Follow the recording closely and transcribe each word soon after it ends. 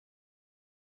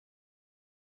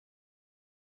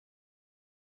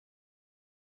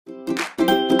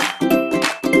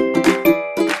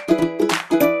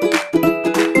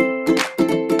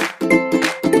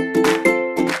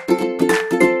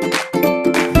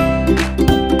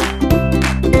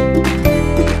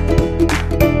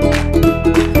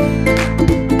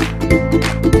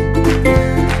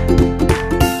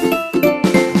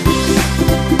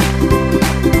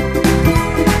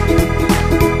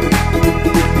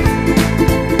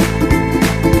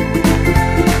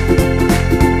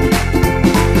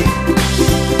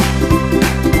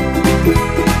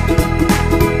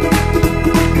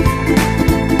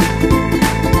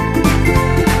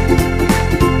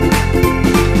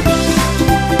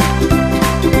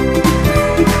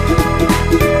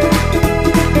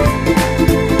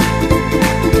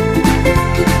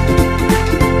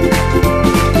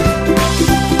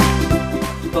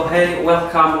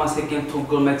welcome once again to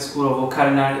Gourmet School of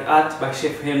Culinary Art by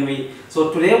Chef Henry.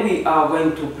 So today we are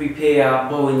going to prepare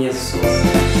Bolognese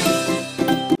sauce.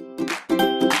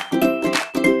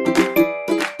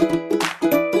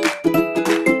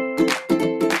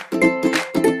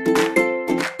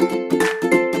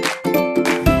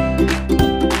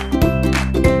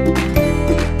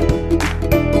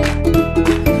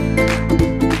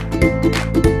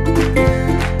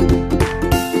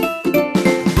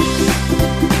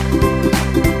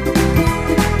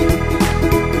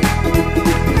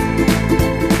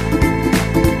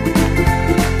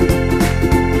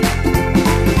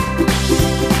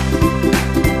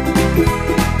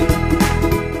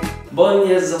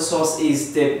 Bolognese sauce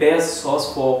is the best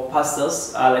sauce for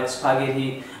pastas like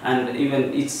spaghetti, and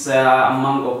even it's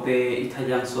among of the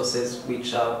Italian sauces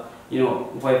which are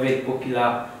very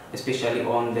popular, especially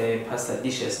on the pasta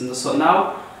dishes. And so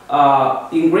now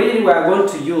ingredient we are going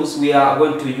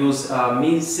to use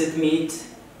minced meat.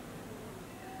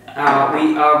 We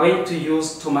are going to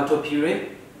use tomato puree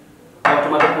or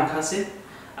tomato concasse,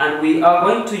 and we are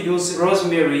going to use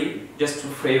rosemary just to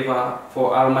flavor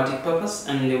for aromatic purpose,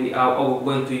 and we are all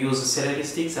going to use celery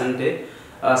sticks and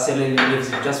celery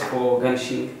leaves just for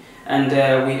garnishing, and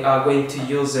we are going to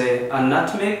use a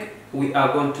nutmeg, we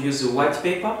are going to use white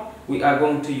pepper, we are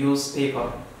going to use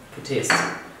pepper to taste.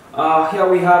 Here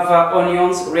we have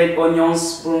onions, red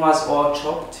onions, brunoise or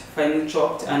chopped, finely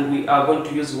chopped, and we are going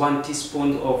to use 1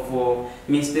 teaspoon of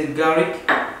minced garlic.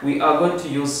 We are going to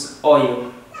use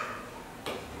oil.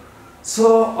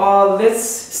 So let's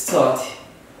start.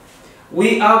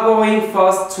 We are going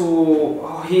first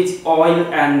to heat oil,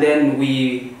 and then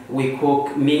we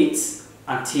cook meats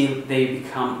until they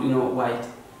become white.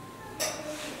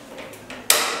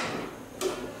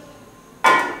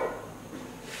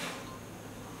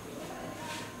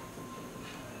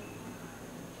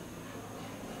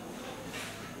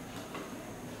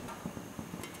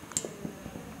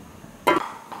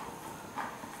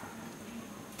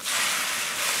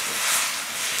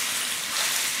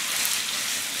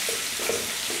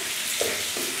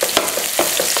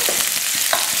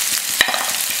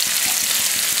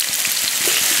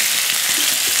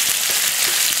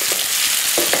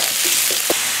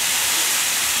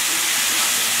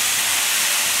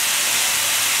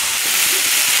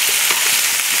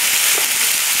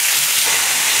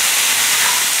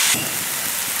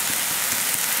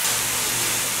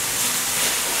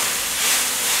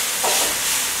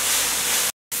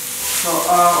 So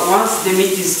once the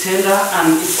meat is tender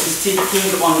and it's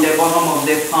sticking on the bottom of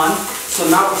the pan, so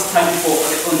now it's time for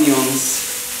the onions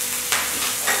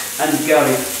and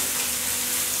garlic.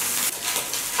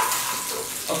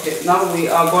 Okay, now we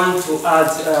are going to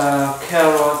add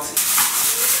carrot.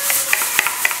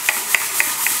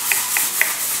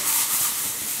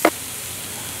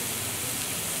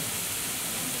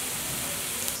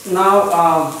 Now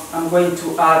I'm going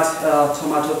to add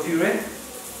tomato puree,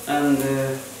 and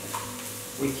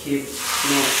we keep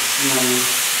simmering.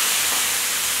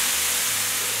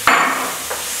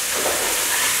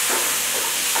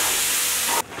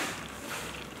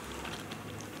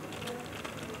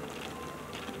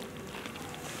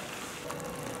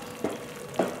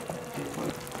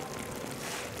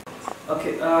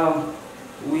 Okay,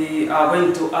 we are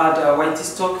going to add white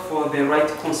stock for the right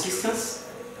consistency.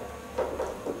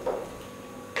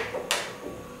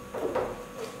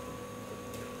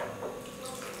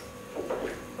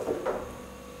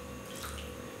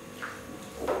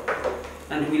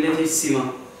 And we let it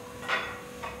simmer.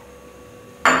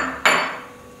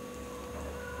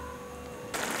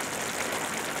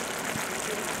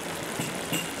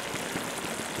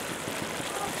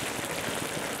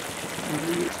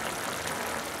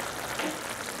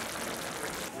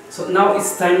 So now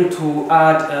it's time to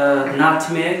add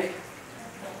nutmeg.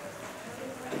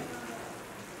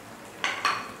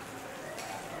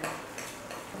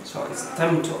 So it's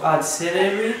time to add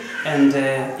celery and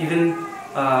even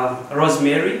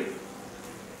rosemary,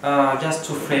 just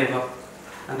to flavor,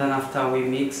 and then after we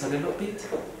mix a little bit,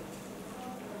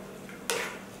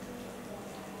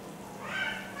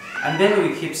 and then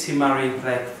we keep simmering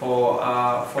like for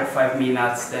 5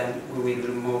 minutes. Then we will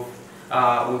remove,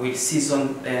 we will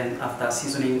season, and after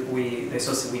seasoning the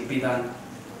sauce will be done.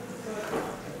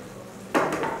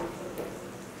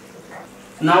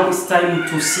 Now it's time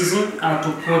to season and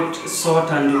to put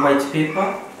salt and white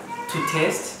pepper to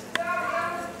taste.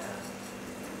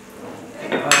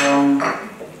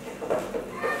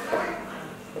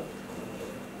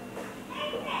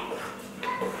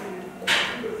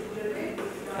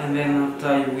 And then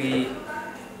after we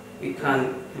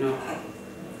can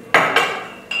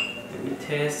let me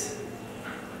taste.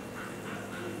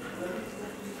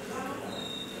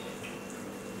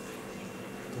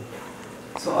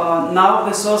 So now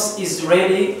the sauce is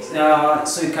ready,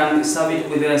 so you can serve it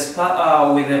with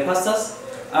the pastas,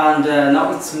 and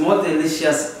now it's more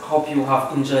delicious. Hope you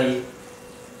have enjoyed.